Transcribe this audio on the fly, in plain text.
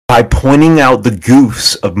By pointing out the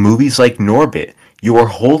goofs of movies like Norbit, you are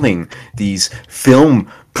holding these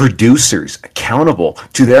film producers accountable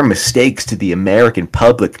to their mistakes to the American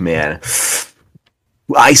public, man.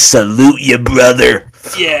 I salute you, brother.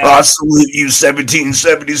 Yeah. I salute you,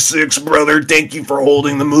 1776, brother. Thank you for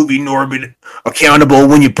holding the movie Norbit accountable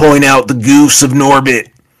when you point out the goofs of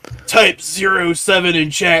Norbit. Type 07 in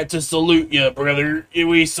chat to salute you, brother.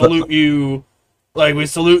 We salute you like we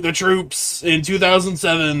salute the troops in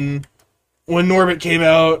 2007 when Norbit came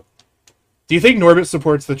out. Do you think Norbit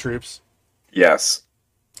supports the troops? Yes.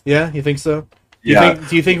 Yeah, you think so? Yeah.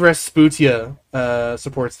 Do you think Rasputia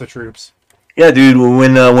supports the troops? Yeah, dude.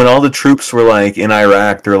 When all the troops were like in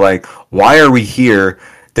Iraq, they're like, "Why are we here?"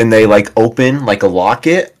 Then they like open like a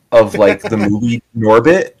locket of like the movie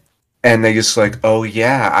Norbit, and they just like, "Oh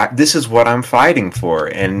yeah, this is what I'm fighting for."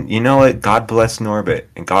 And you know what? God bless Norbit,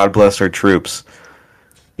 and God bless our troops.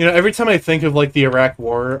 You know, every time I think of like the Iraq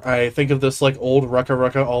War, I think of this like old Rucka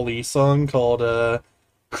Rucka Ali song called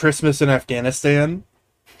 "Christmas in Afghanistan."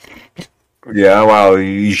 Yeah, wow.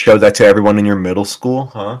 You showed that to everyone in your middle school,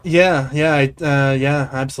 huh? Yeah,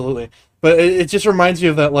 absolutely. But it just reminds me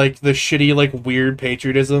of that, like, the shitty, like, weird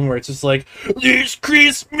patriotism where it's just like, this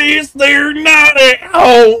Christmas, they're not at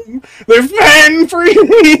home. They're fan free.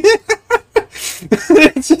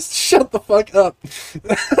 It's just shut the fuck up.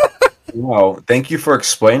 Wow. Thank you for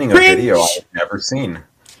explaining a video I've never seen.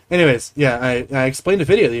 Anyways, yeah, I explained a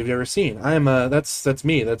video that you've never seen. That's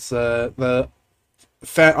me. That's the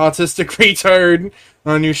fat autistic retard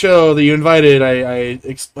on your show that you invited. I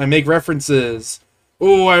make references.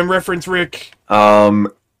 Oh, I'm reference Rick.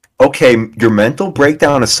 Okay, your mental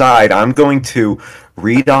breakdown aside, I'm going to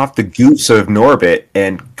read off the goofs of Norbit,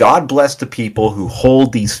 and God bless the people who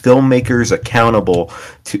hold these filmmakers accountable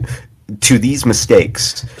to these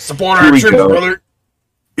mistakes. Support our troops, brother.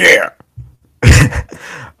 Yeah.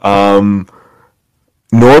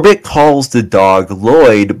 Norbit calls the dog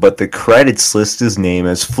Lloyd, but the credits list his name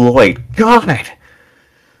as Floyd. God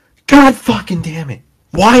fucking damn it.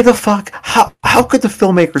 Why the fuck? How could the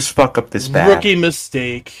filmmakers fuck up this bad? Rookie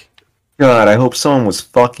mistake. God, I hope someone was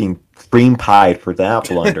fucking cream pied for that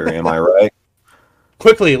blunder, am I right?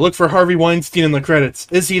 Quickly, look for Harvey Weinstein in the credits.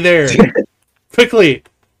 Is he there? Quickly.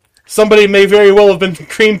 Somebody may very well have been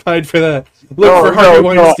cream pied for that. Look for Harvey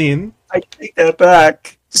Weinstein. I take that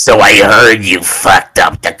back. So I heard you fucked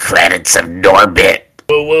up the credits of Norbit.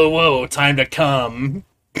 Whoa, time to come.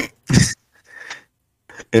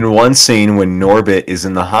 In one scene, when Norbit is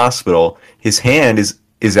in the hospital, his hand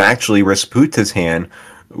is actually Rasputa's hand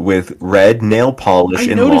with red nail polish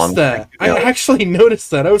and long. I actually noticed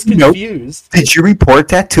that. I was confused. Did you report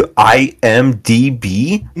that to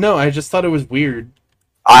IMDb? No, I just thought it was weird.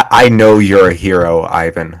 I know you're a hero,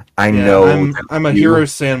 Ivan. I know. I'm a hero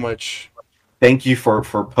sandwich. Thank you for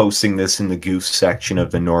posting this in the goof section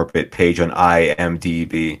of the Norbit page on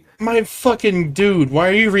IMDb. My fucking dude, why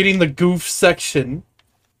are you reading the goof section?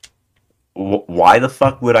 Why the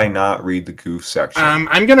fuck would I not read the goof section?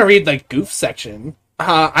 I'm gonna read the goof section.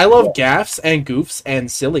 I love gaffs and goofs and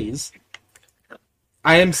sillies.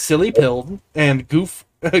 I am silly pilled and goof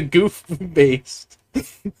based.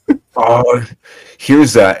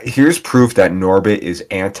 Here's proof that Norbit is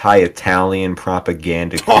anti-Italian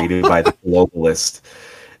propaganda created by the globalist.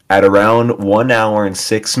 At around 1 hour and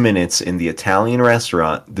 6 minutes in the Italian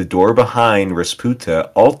restaurant, the door behind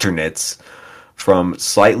Rasputa alternates from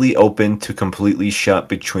slightly open to completely shut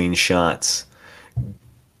between shots.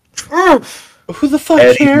 Who the fuck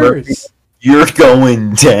Eddie cares? Murphy, you're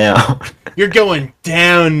going down. You're going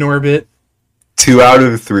down, Norbit. 2 out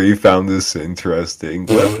of 3 found this interesting.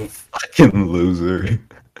 What a fucking loser.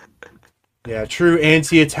 Yeah, true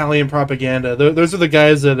anti-Italian propaganda. Those are the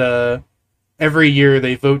guys that every year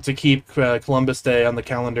they vote to keep Columbus Day on the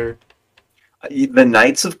calendar. The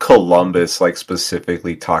Knights of Columbus, like,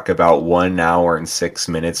 specifically talk about 1 hour and 6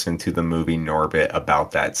 minutes into the movie Norbit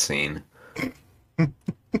about that scene.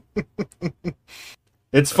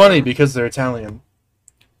 It's funny because they're Italian.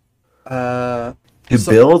 To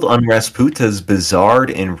build on Rasputa's bizarre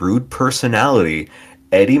and rude personality,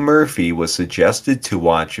 Eddie Murphy was suggested to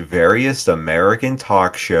watch various American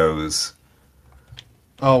talk shows.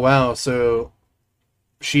 Oh wow, so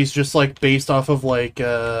she's just like based off of like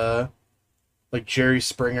Jerry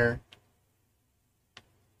Springer.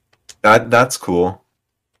 That's cool.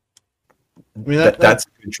 I mean that's a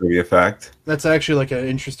good trivia fact. That's actually like an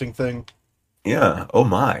interesting thing. Yeah. Oh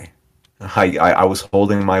my. I was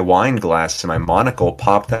holding my wine glass and my monocle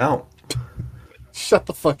popped out. Shut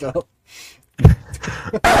the fuck up.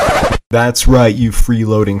 That's right, you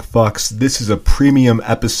freeloading fucks. This is a premium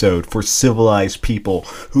episode for civilized people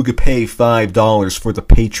who could pay $5 for the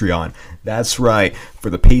Patreon. That's right, for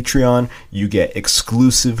the Patreon, you get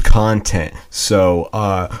exclusive content. So,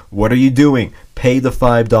 what are you doing? Pay the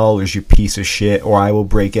 $5, you piece of shit, or I will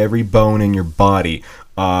break every bone in your body.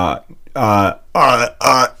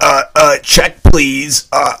 Check please.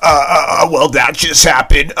 Well, that just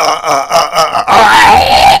happened.